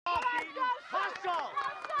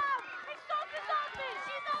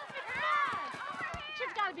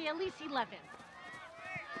be at least 11. Don't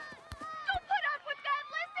put up with that,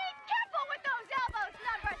 Lizzie! Careful with those elbows,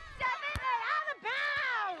 number 7! Out of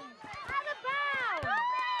bounds! Out of bounds!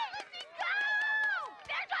 Hurry! Lizzie, go!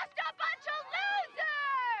 They're just a bunch of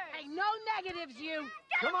losers! Hey, no negatives, you.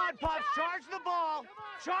 Come on, Pops, charge the ball!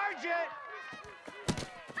 Charge it!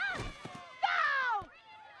 No!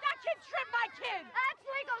 That kid tripped my kid! That's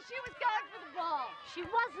legal. She was going for the ball. She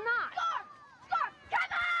was not. Score! Score! Come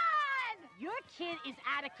on! Your kid is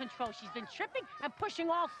out of control. She's been tripping and pushing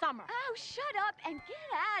all summer. Oh, shut up and get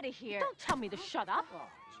out of here. Don't tell me to shut up.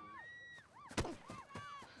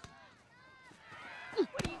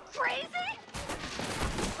 What are you, crazy?